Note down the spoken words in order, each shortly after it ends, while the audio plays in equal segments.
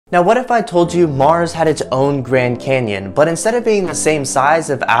Now what if I told you Mars had its own Grand Canyon, but instead of being the same size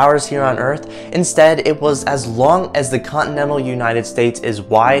of ours here on Earth, instead it was as long as the continental United States is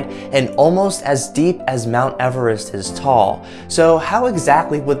wide and almost as deep as Mount Everest is tall. So how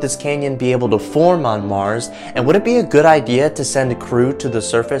exactly would this canyon be able to form on Mars, and would it be a good idea to send a crew to the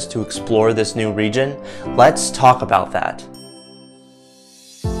surface to explore this new region? Let's talk about that.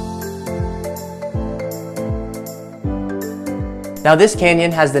 Now this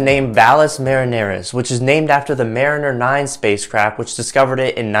canyon has the name Valles Marineris, which is named after the Mariner 9 spacecraft which discovered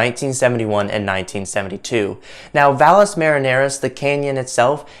it in 1971 and 1972. Now Valles Marineris, the canyon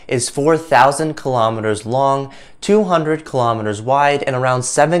itself, is 4,000 kilometers long, 200 kilometers wide, and around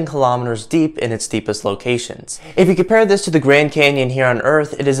 7 kilometers deep in its deepest locations. If you compare this to the Grand Canyon here on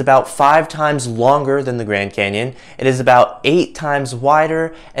Earth, it is about 5 times longer than the Grand Canyon, it is about 8 times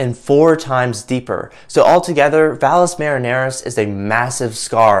wider, and 4 times deeper. So altogether, Valles Marineris is a massive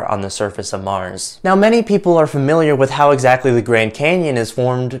scar on the surface of Mars. Now many people are familiar with how exactly the Grand Canyon is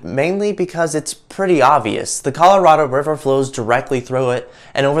formed, mainly because it's pretty obvious. The Colorado River flows directly through it,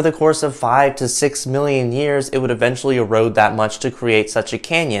 and over the course of 5 to 6 million years, it would eventually erode that much to create such a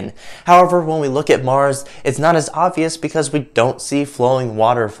canyon. However, when we look at Mars, it's not as obvious because we don't see flowing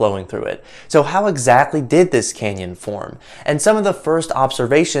water flowing through it. So how exactly did this canyon form? And some of the first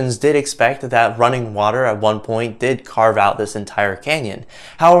observations did expect that running water at one point did carve out this entire canyon.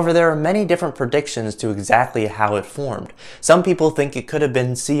 However, there are many different predictions to exactly how it formed. Some people think it could have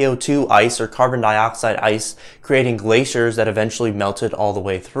been CO2 ice or carbon dioxide ice creating glaciers that eventually melted all the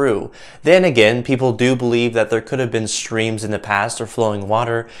way through. Then again, people do believe that there could have been streams in the past or flowing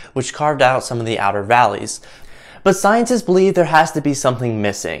water which carved out some of the outer valleys. But scientists believe there has to be something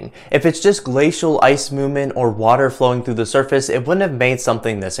missing. If it's just glacial ice movement or water flowing through the surface, it wouldn't have made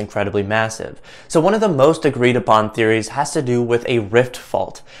something this incredibly massive. So one of the most agreed upon theories has to do with a rift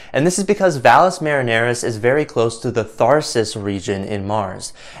fault. And this is because Valles Marineris is very close to the Tharsis region in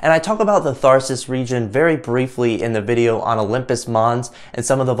Mars. And I talk about the Tharsis region very briefly in the video on Olympus Mons and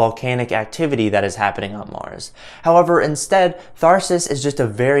some of the volcanic activity that is happening on Mars. However, instead, Tharsis is just a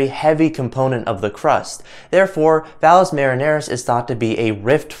very heavy component of the crust. Therefore, Valles Marineris is thought to be a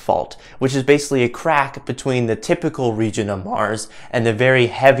rift fault, which is basically a crack between the typical region of Mars and the very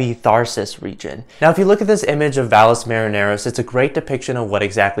heavy Tharsis region. Now, if you look at this image of Valles Marineris, it's a great depiction of what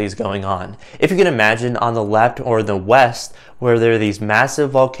exactly is going on. If you can imagine, on the left or the west, where there are these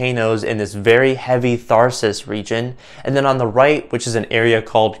massive volcanoes in this very heavy Tharsis region, and then on the right, which is an area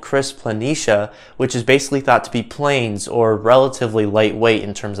called Cris Planitia, which is basically thought to be plains or relatively lightweight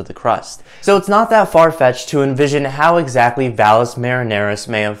in terms of the crust. So it's not that far-fetched to envision how exactly Valles Marineris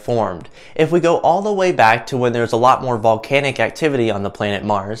may have formed. If we go all the way back to when there's a lot more volcanic activity on the planet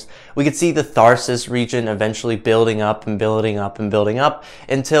Mars, we could see the Tharsis region eventually building up and building up and building up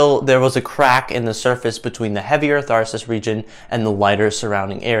until there was a crack in the surface between the heavier Tharsis region and the lighter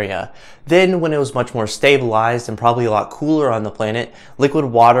surrounding area. Then, when it was much more stabilized and probably a lot cooler on the planet, liquid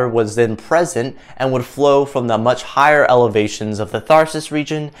water was then present and would flow from the much higher elevations of the Tharsis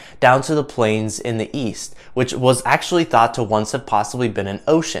region down to the plains in the east, which was actually thought to once have possibly been an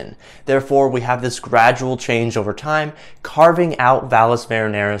ocean. Therefore, we have this gradual change over time, carving out Valles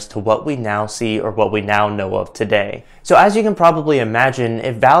Marineris to what we now see or what we now know of today. So as you can probably imagine,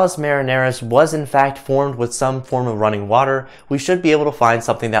 if Valles Marineris was in fact formed with some form of running water, we should be able to find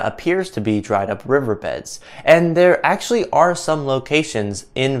something that appears to be dried up riverbeds. And there actually are some locations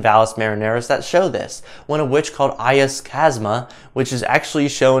in Valles Marineris that show this, one of which called Ias Chasma, which is actually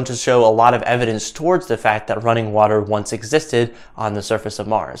shown to show a lot of evidence towards the fact that running water once existed on the surface of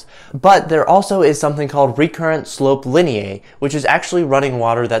Mars. But there also is something called recurrent slope lineae, which is actually running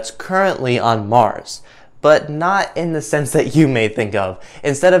water that's currently on Mars, but not in the sense that you may think of.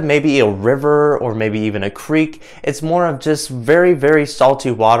 Instead of maybe a river or maybe even a creek, it's more of just very, very salty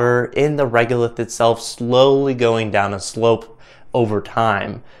water in the regolith itself slowly going down a slope over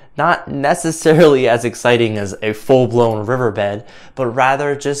time. Not necessarily as exciting as a full-blown riverbed, but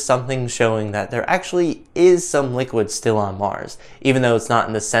rather just something showing that there actually is some liquid still on Mars, even though it's not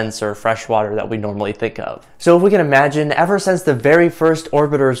in the sense or freshwater that we normally think of. So if we can imagine, ever since the very first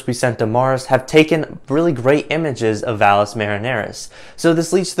orbiters we sent to Mars have taken really great images of Valles Marineris. So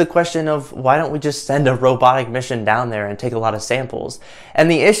this leads to the question of, why don't we just send a robotic mission down there and take a lot of samples? And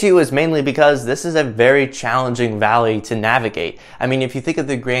the issue is mainly because this is a very challenging valley to navigate. I mean, if you think of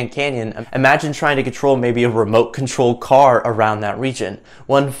the Grand Canyon, imagine trying to control maybe a remote control car around that region.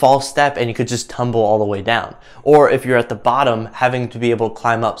 One false step and you could just tumble all the way down. Or if you're at the bottom, having to be able to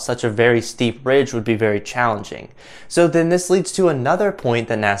climb up such a very steep ridge would be very challenging. So then this leads to another point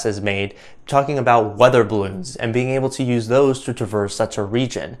that NASA has made talking about weather balloons and being able to use those to traverse such a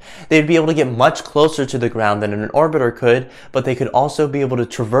region. They'd be able to get much closer to the ground than an orbiter could, but they could also be able to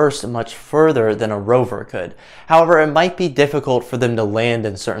traverse much further than a rover could. However, it might be difficult for them to land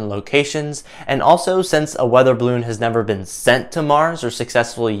in certain locations, and also since a weather balloon has never been sent to Mars or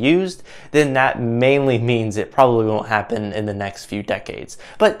successfully used, then that mainly means it probably won't happen in the next few decades.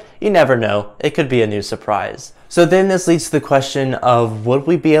 But you never know, it could be a new surprise. So then this leads to the question of, would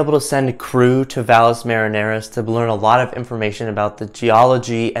we be able to send a crew to Valles Marineris to learn a lot of information about the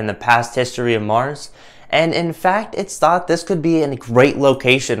geology and the past history of Mars? And in fact, it's thought this could be a great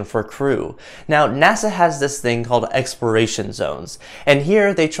location for crew. Now, NASA has this thing called exploration zones, and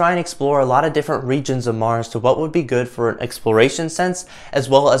here they try and explore a lot of different regions of Mars to what would be good for an exploration sense as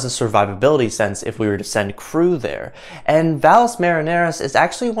well as a survivability sense if we were to send crew there. And Valles Marineris is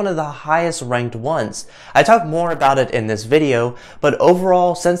actually one of the highest ranked ones. I talk more about it in this video, but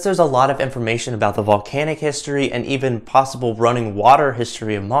overall, since there's a lot of information about the volcanic history and even possible running water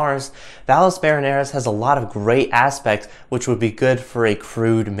history of Mars, Valles Marineris has a lot of great aspects which would be good for a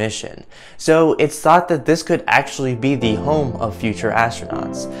crewed mission. So it's thought that this could actually be the home of future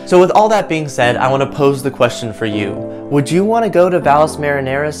astronauts. So with all that being said, I want to pose the question for you. Would you want to go to Valles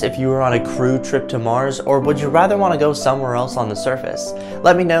Marineris if you were on a crew trip to Mars, or would you rather want to go somewhere else on the surface?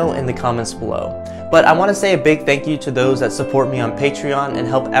 Let me know in the comments below. But I want to say a big thank you to those that support me on Patreon and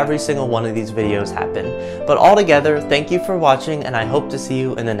help every single one of these videos happen. But altogether, thank you for watching, and I hope to see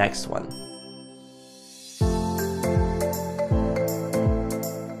you in the next one.